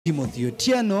Timothy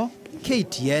Otieno,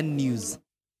 KTN News.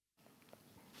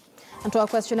 And to our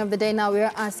question of the day now, we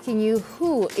are asking you,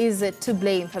 who is to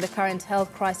blame for the current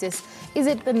health crisis? Is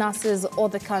it the nurses or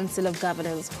the Council of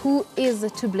Governors? Who is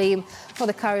to blame for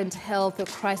the current health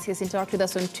crisis? Interact with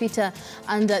us on Twitter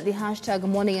under the hashtag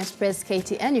Morning Express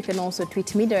KTN. You can also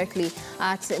tweet me directly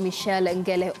at Michelle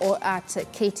Ngele or at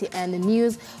KTN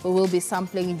News. We will be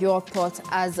sampling your thoughts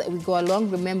as we go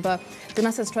along. Remember, the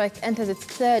nurses' strike enters its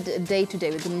third day today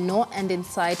with no end in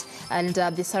sight, and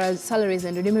the Salaries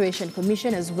and Remuneration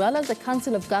Commission as well as the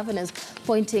Council of Governors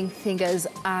pointing fingers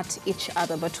at each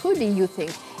other. But who do you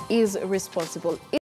think is responsible?